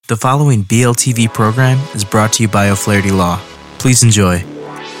The following BLTV program is brought to you by O'Flaherty Law. Please enjoy.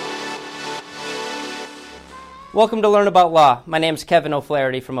 Welcome to Learn About Law. My name is Kevin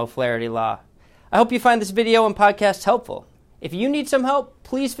O'Flaherty from O'Flaherty Law. I hope you find this video and podcast helpful. If you need some help,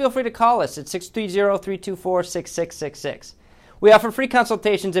 please feel free to call us at 630-324-6666. We offer free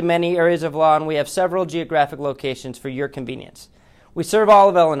consultations in many areas of law, and we have several geographic locations for your convenience. We serve all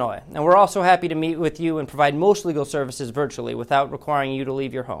of Illinois, and we're also happy to meet with you and provide most legal services virtually without requiring you to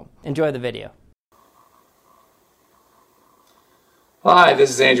leave your home. Enjoy the video. Hi, this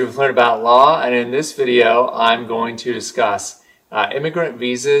is Andrew with Learn About Law, and in this video I'm going to discuss immigrant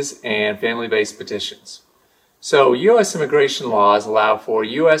visas and family-based petitions. So U.S. immigration laws allow for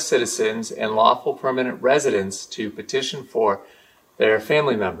U.S. citizens and lawful permanent residents to petition for their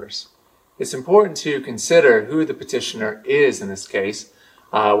family members. It's important to consider who the petitioner is in this case,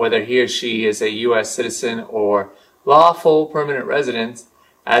 whether he or she is a U.S. citizen or lawful permanent resident,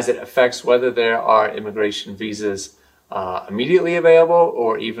 as it affects whether there are immigration visas immediately available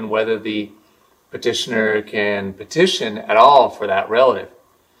or even whether the petitioner can petition at all for that relative.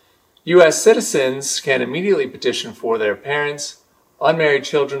 U.S. citizens can immediately petition for their parents, unmarried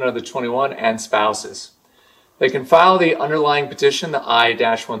children under 21, and spouses. They can file the underlying petition, the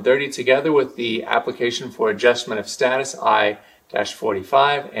I-130, together with the application for adjustment of status,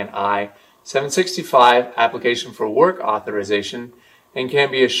 I-45, and I-765, application for work authorization, and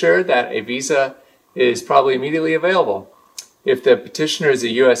can be assured that a visa is probably immediately available. If the petitioner is a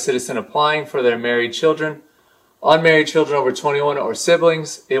U.S. citizen applying for their married children, unmarried children over 21, or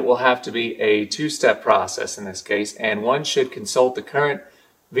siblings, it will have to be a two-step process in this case, and one should consult the current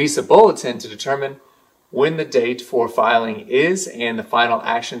visa bulletin to determine when the date for filing is and the final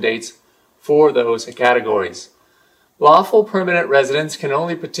action dates for those categories. Lawful permanent residents can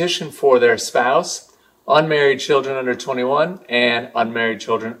only petition for their spouse, unmarried children under 21, and unmarried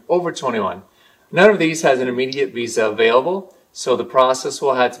children over 21. None of these has an immediate visa available, so the process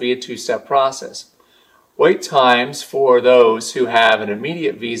will have to be a two-step process. Wait times for those who have an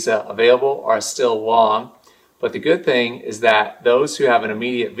immediate visa available are still long, but the good thing is that those who have an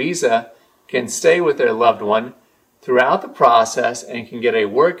immediate visa can stay with their loved one throughout the process and can get a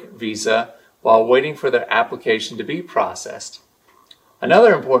work visa while waiting for their application to be processed.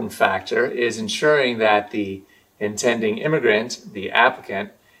 Another important factor is ensuring that the intending immigrant, the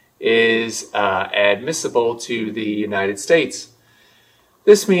applicant, is admissible to the United States.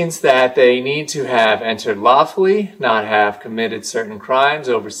 This means that they need to have entered lawfully, not have committed certain crimes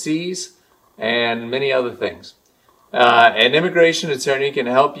overseas, and many other things. An immigration attorney can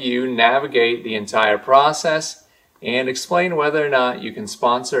help you navigate the entire process and explain whether or not you can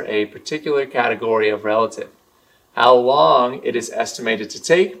sponsor a particular category of relative, how long it is estimated to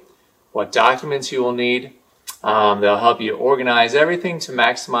take, what documents you will need. They'll help you organize everything to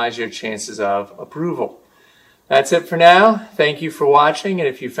maximize your chances of approval. That's it for now. Thank you for watching, and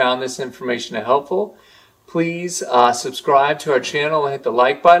if you found this information helpful, please subscribe to our channel and hit the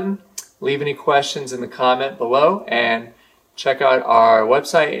like button. Leave any questions in the comment below, and check out our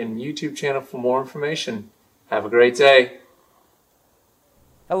website and YouTube channel for more information. Have a great day.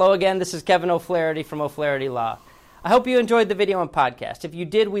 Hello again, this is Kevin O'Flaherty from O'Flaherty Law. I hope you enjoyed the video and podcast. If you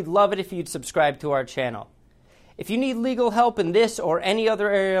did, we'd love it if you'd subscribe to our channel. If you need legal help in this or any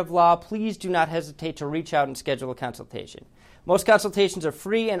other area of law, please do not hesitate to reach out and schedule a consultation. Most consultations are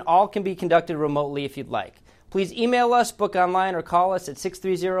free and all can be conducted remotely if you'd like. Please email us, book online, or call us at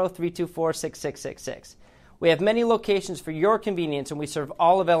 630-324-6666. We have many locations for your convenience, and we serve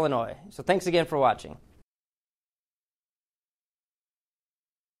all of Illinois. So thanks again for watching.